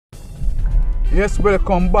Yes,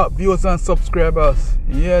 welcome back viewers and subscribers.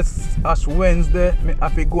 Yes, Ash Wednesday, me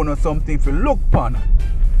have to go on something for look pan.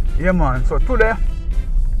 Yeah man, so today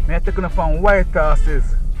me taking up on white horses,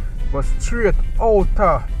 but straight out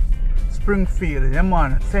of Springfield. Yeah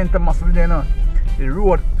man, St. Thomas there now. The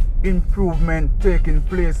road improvement taking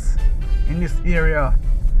place in this area.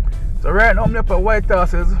 So right now I'm up at white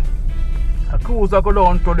horses. A cruise I go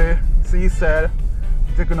down to the seaside,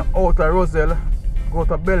 taking out of Roselle. Go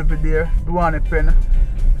to Belvedere, Duane Pen,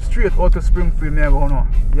 straight out to Springfield near go now.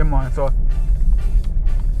 Yeah man, so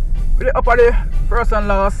with the upper the first and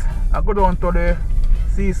last, I go down to the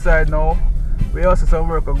seaside now. We also some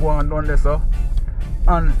work go on down there so.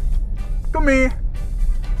 And to me,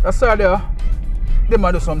 that side there, they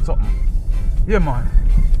might do something. Yeah man.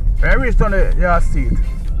 When I reach down there, you see it.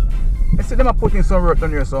 I see them are putting some work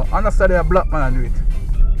down here so. And that side there, a black man do it.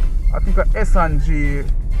 I think a S&G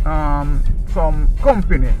some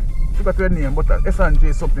company, I forgot their name, but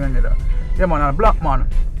S&J something like that. Yeah man, a black man.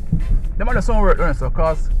 They might do some work on so,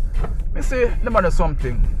 cause me see they might do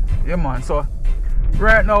something. Yeah man, so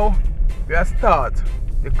right now we are start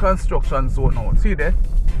the construction zone now. See there?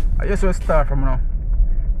 I just will start from now.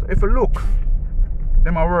 So if you look,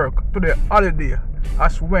 they might work today holiday,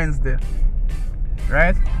 Ash Wednesday.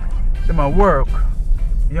 Right? They might work.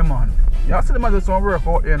 Yeah man. You see they might do some work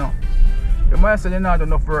out there now. You might say they not do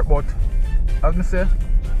enough work, but as I say,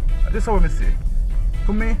 this is how I see.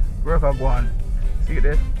 To me, work are going. See it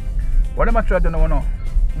there? What them I try to do now?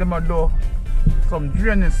 Them a do some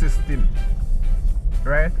draining system.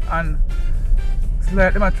 Right? And it's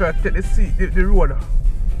like them I try to take the road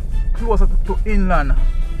closer to inland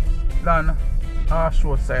than our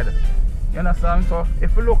short side. You understand? So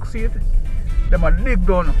if you look, see it, them a dig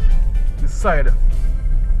down the side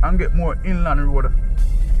and get more inland road.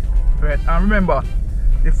 Right? And remember,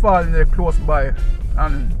 the falling there close by,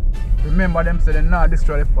 and remember them say they not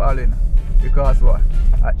destroy the falling because what?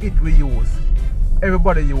 It we use.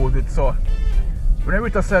 Everybody use it. So when they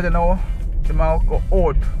reach a side now, they might go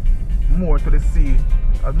out more to the sea.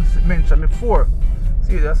 As I mentioned before.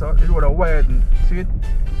 See that's how the road are widen. See it?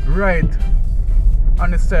 Right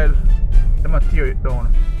on the side, they might tear it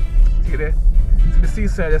down. See there? See the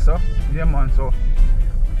seaside there, so yeah man, so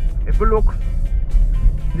if you look,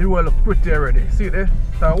 the road look pretty already. See there?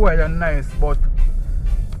 It's wide and nice, but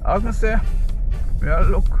I was gonna say, we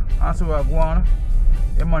look and see what's going on.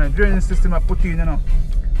 Yeah man, the drainage system I put in, you know.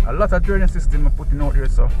 A lot of drainage system I put in out here,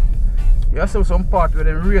 so you see some part where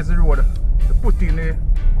they raise the road, they put in the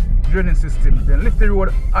drainage system, then lift the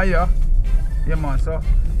road higher. Yeah man, so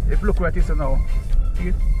if you look where it is now, see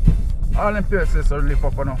it? All them places are lift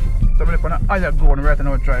up now. So we lift on a higher ground right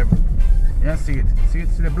now drive. You can see it. See it?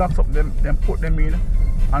 See the blocks up them, then put them in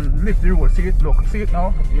and lift the road. See it? Look, see it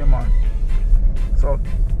now? Yeah man. So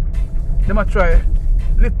they might try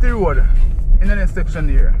lift the road in the next section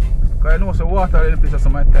here. Because I know some water in the place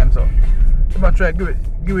some time, so they might try give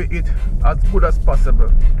it as good as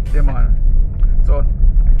possible. Yeah man. So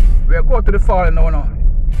we are going to the fall now.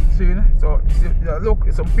 See? So see, yeah,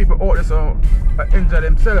 look, some people out there so enjoy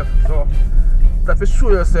themselves. So that's for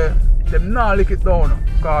sure you say them not lick it down.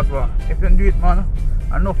 Because if they do it man,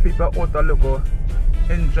 enough people out there look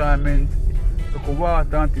enjoyment, look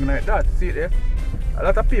water and things like that. See there? A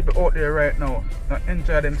lot of people out there right now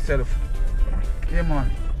enjoy themselves. Yeah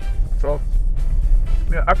man. So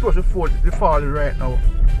we approach the fall right now.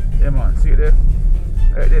 Yeah man, see there?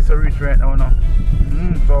 Right there's a reach right now.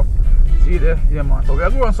 So see there? Yeah man. So we are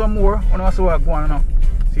going some more. I want to see what's going on now.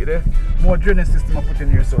 See there? More drainage system I put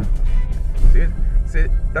in here so. See? See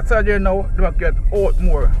that's how there now they will get out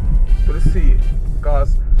more to the sea.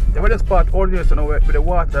 Because the wettest part out there so now with the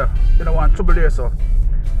water, they don't want trouble there so.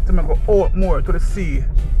 So I go out more to the sea,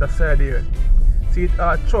 that side there. See it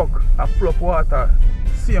truck and full of water.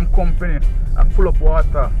 Same company and full of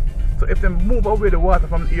water. So if they move away the water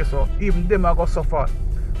from here so even them are gonna suffer.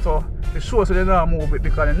 So it shows so they don't move it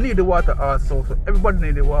because they need the water also. So everybody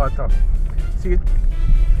need the water. See it?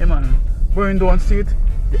 Hey man, going down see it,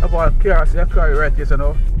 you have all cars, you carry right here so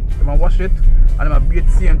now. They might wash it and they might be at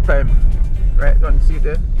the same time. Right down, see it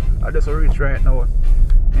there? I just reach right now.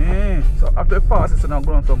 So after the pass it's now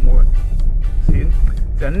going some more. See it?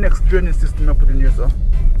 The next drainage system I put in here so.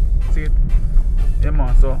 See it? Yeah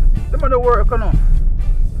man, so them are the work you know.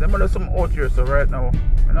 Them are the some out here so right now.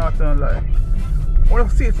 I'm not telling lie. I want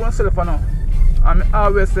to see it for myself now. And I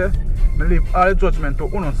always say I leave all the judgment to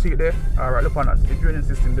Uno. See it there? Alright, look on that, the drainage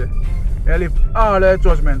system there. I leave all the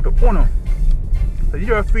judgment to Uno. So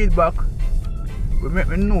your feedback will make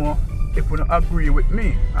me know if you don't agree with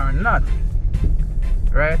me or not.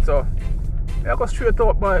 Right, so I go straight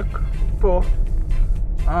out back to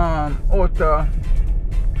outer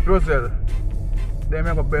Roselle. Then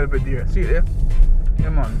I go Belvedere. See there? Yeah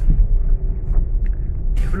man.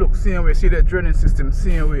 If you look same way, see the drainage system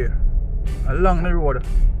same way along the road.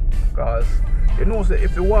 Because you know that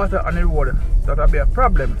if the water on the road, that'll be a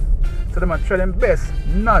problem. So they might try their best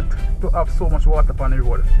not to have so much water on the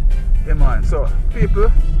road. Yeah man. So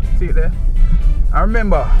people, see it there? And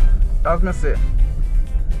remember, as I say,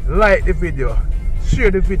 like the video, share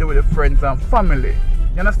the video with your friends and family.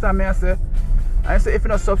 You understand me? I say if you're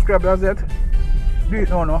not subscribed as yet, do it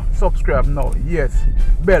now, no? Subscribe now, yes.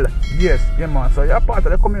 Bell, yes, yeah man. So you're part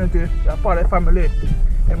of the community, you're part of the family.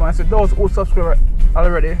 Yeah man, so those who subscribe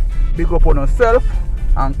already, big up on yourself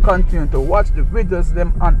and continue to watch the videos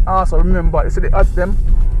them, and also remember, you see the ads them,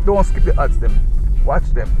 don't skip the ads them. Watch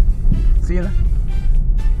them. See?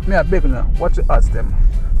 Me a beg now, watch the ads them.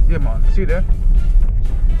 Yeah man, see there?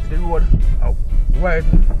 See the road wide.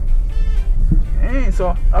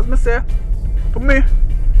 So as me say, to me,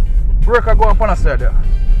 work I go up on a side there.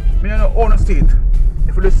 Me don't know how to see it.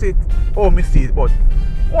 If you see it, how me see it, but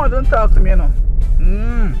one don't talk to me, you know.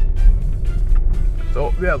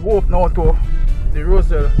 So we are go up now to the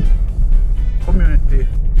Roselle community,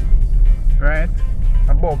 right?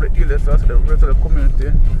 Above the hill, so the Roselle community,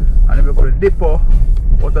 and then we go to the depot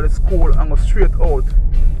out of the school and go straight out.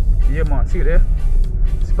 Yeah man, see there?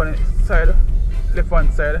 See on the side, left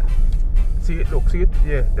hand side. See it, look, see it?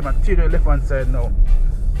 Yeah, they might take the left hand side now.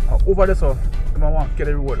 And over the south, they might want to get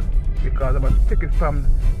the road because they might take it from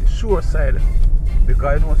the shore side.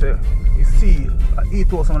 Because you know, say, you see a heat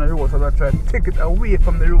house on the road, so they try to take it away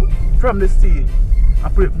from the road, from the sea,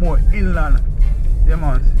 and put it more inland. Yeah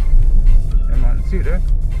man. Yeah man, see it there?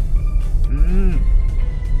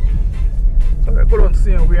 So we go down the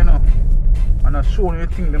same way now. And I'm showing you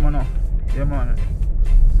the thing them now. Yeah man.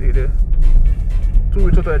 See it there? 2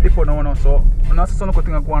 weeks out of the depot now, so when I see some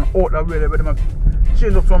thing going out that way, they might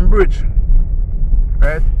change up some bridge.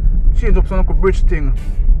 Right? Change up some bridge thing.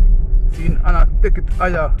 See, and I take it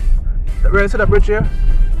higher. Where you see that bridge here?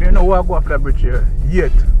 You don't know what I go after that bridge here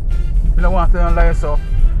yet. You don't want to lie, so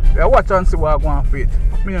I watch and see what I go on for it.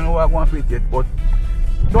 I don't know what I go on for it yet, but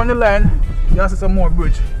down the line, you see some more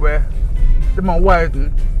bridge where they might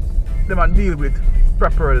widen, they might deal with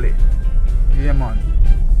properly. Yeah man.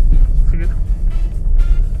 See it?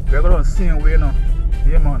 We're going to the same way now.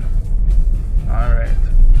 Yeah man. Alright.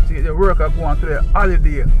 See the worker going to the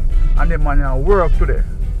holiday and the man work today.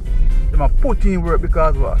 They might put in work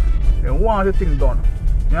because what? They want the thing done.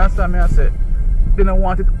 You understand me? I said they don't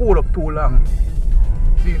want it hold up too long.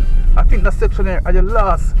 See, I think the section here at the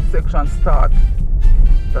last section start.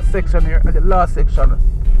 The section here at the last section.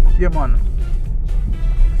 Yeah man.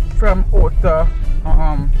 From outer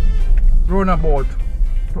roundabout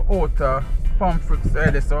to outer pamphlet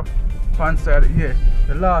side, so fan side, yeah,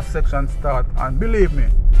 the last section start, and believe me,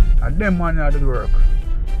 and them man here did work.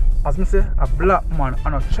 As me say, a black man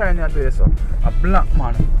and a Chinese there, so a black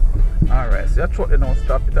man. Alright, so your truck they don't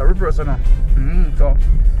stop, it's a reverse now. So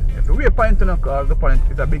if you wait point to no cars, the point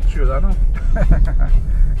is a big trailer, no?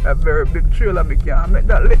 A very big trailer, me can't make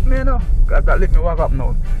that let me, you know, because that let me walk up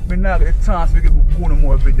now. Me not get a chance to go no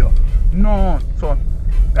more video. No, so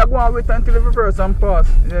I go and wait until the reverse and pass.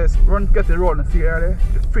 Yes, run get the road and see here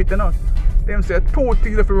there. The fit, you know. Them say 2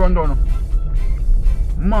 things if you run down.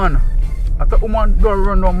 Man. I thought woman don't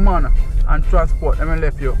run down man and transport them and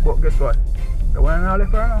left you. But guess what? The one I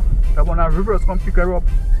left her now. The one I reverse come pick her up.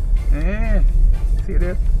 Yeah. See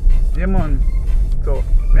there? Yeah man. So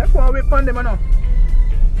I go and wait upon them now.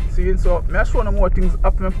 See, so I show them more things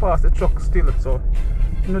happening past the truck still. So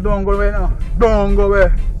you know, don't go away now. Don't go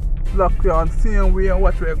away. Lock you on same way and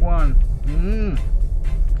watch where you're going.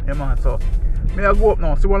 Yeah man, so me I go up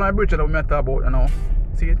now, see one of the bridge that we talk about, you know.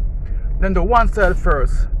 See it? Then the one side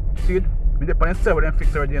first. See it? Me dip on the side with them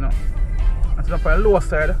fixed already, you know. And so on the lower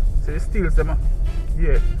side, see the steels them.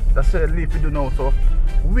 Yeah, that's the leaf we do now. So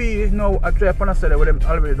we now I drive on the side with them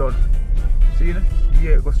already done. See it?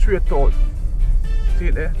 Yeah, go straight out. See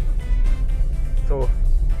it there? So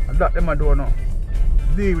and that them I do now.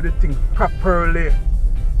 Deal with the thing properly.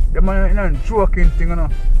 Them man in joking thing, you know.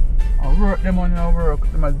 I work them on your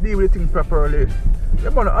work. They must deal with the thing properly. Yeah,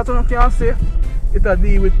 man, as you can see, it a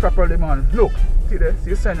deal with properly, man. Look, see there, see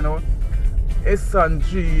the sign, you know. S and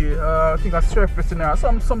G, I think a surface in there,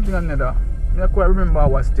 something another. I can't quite remember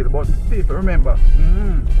what still, but people remember.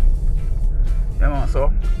 Yeah, man,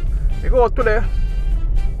 so we go today.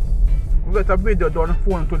 We get a video done on the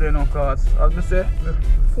phone today now, because as I say, the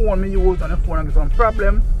phone me use on the phone and get some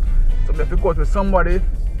problem. So if you go to somebody,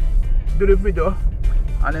 do the video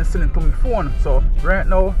and then send it to my phone. So right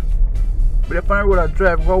now, we're on the road, I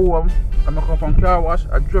drive, go home, I'm come from car wash,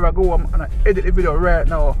 I drive I go home and I edit the video right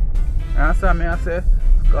now. You understand me? I say,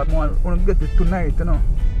 because I want to get it tonight, you know.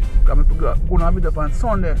 Because I'm going to video on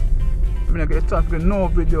Sunday. I mean, I get a chance to get no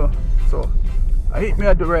video. So, I hit me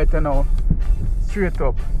at the right now. Straight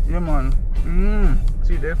up. Yeah, man.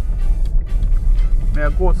 See there? I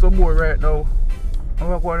go some more right now. I'm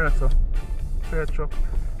going to go there, so. Fair truck.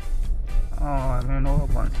 Oh, man, no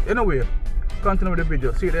man. Anyway, continue with the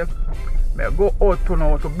video. See there? I go out to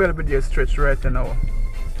now to Belvedere stretch right now.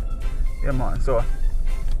 Yeah, man. So,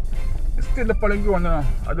 it's still the poly ground now.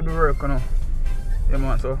 I do be working now. Yeah,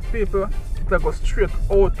 man. So, people, I go straight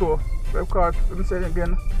out to, because, let me say it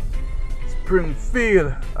again,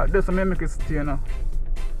 Springfield. That's why I make it stay now.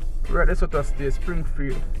 Right, that's what I stay,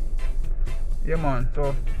 Springfield. Yeah, man.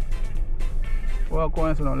 So, we're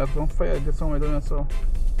going to now, like some fire get somewhere down there, so.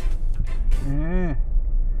 Yeah.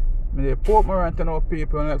 I they port my right now,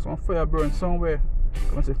 people, and like some fire burn somewhere.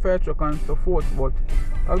 I say fire truck and so forth, but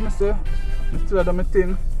as I say, I still do my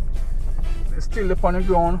thing. It's still up on the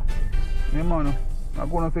ground. Yeah, man. I'm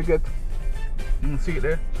going to forget. See it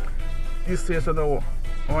there? This is so now.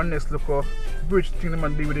 Our next look at bridge thing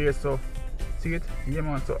them do with here, so. See it? Yeah,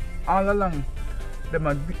 man. So all along, they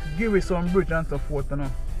might give it some bridge and so forth, you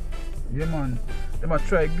know. Yeah, man. They might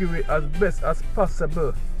try to give it as best as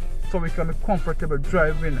possible, so we can be comfortable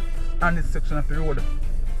driving on this section of the road.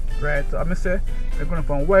 Right, so I may say we're going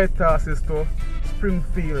from White Horses to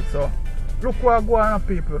Springfield. So look what going on,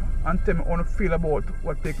 people, and tell me how you feel about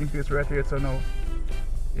what's taking place right here so now.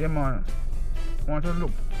 Yeah, man. I want to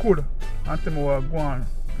look good and tell me what's going on.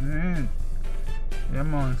 Yeah,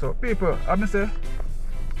 man. So people, I may say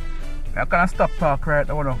I can't stop talk right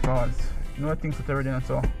now because you know things that already done.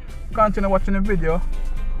 So continue watching the video.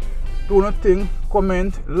 Do nothing,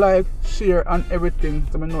 comment, like, share and everything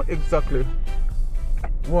so I know exactly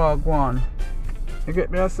what going on. You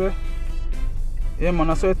get me, I say? Yeah, man,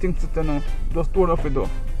 I say things to know. Just do enough video.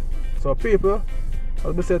 So people,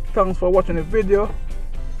 as I say, thanks for watching the video.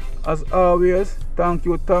 As always, thank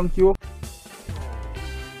you.